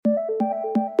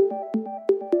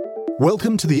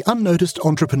Welcome to The Unnoticed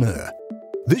Entrepreneur.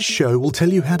 This show will tell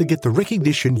you how to get the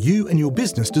recognition you and your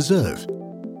business deserve.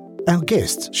 Our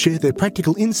guests share their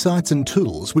practical insights and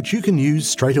tools which you can use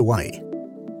straight away.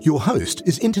 Your host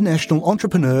is international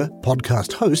entrepreneur,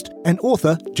 podcast host, and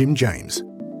author Jim James.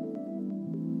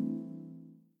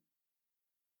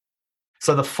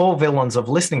 So the four villains of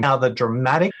listening are the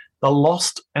dramatic, the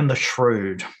lost, and the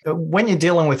shrewd. When you're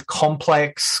dealing with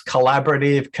complex,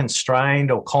 collaborative,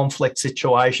 constrained, or conflict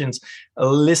situations,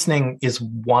 listening is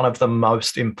one of the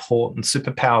most important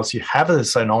superpowers you have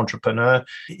as an entrepreneur.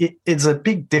 It's a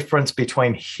big difference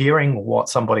between hearing what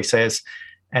somebody says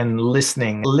and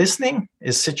listening. Listening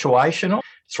is situational,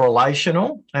 it's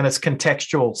relational, and it's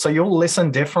contextual. So you'll listen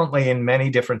differently in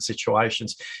many different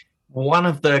situations. One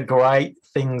of the great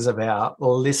things about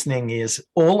listening is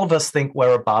all of us think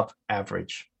we're above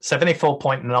average.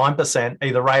 74.9%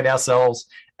 either rate ourselves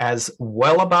as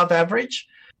well above average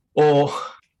or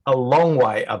a long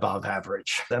way above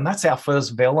average. And that's our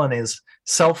first villain, is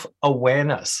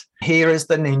self-awareness. Here is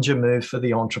the ninja move for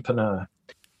the entrepreneur.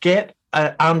 Get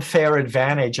an unfair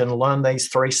advantage and learn these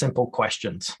three simple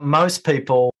questions. Most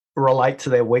people relate to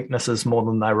their weaknesses more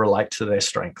than they relate to their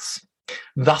strengths.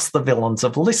 Thus, the villains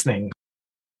of listening.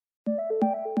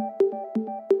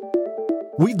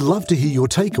 We'd love to hear your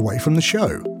takeaway from the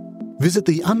show. Visit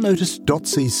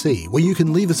theunnoticed.cc where you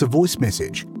can leave us a voice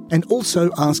message and also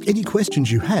ask any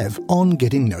questions you have on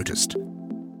getting noticed.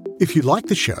 If you like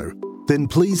the show, then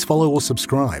please follow or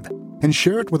subscribe and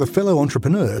share it with a fellow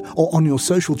entrepreneur or on your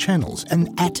social channels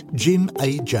and at Jim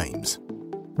A. James.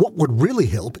 What would really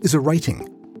help is a rating.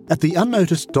 At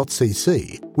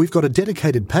theunnoticed.cc, we've got a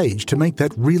dedicated page to make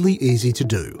that really easy to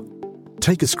do.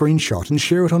 Take a screenshot and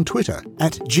share it on Twitter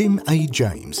at Jim A.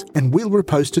 James, and we'll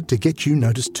repost it to get you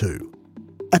noticed too.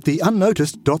 At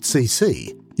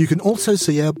theunnoticed.cc, you can also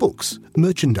see our books,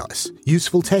 merchandise,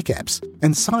 useful tech apps,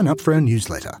 and sign up for our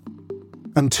newsletter.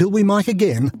 Until we mic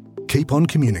again, keep on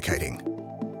communicating.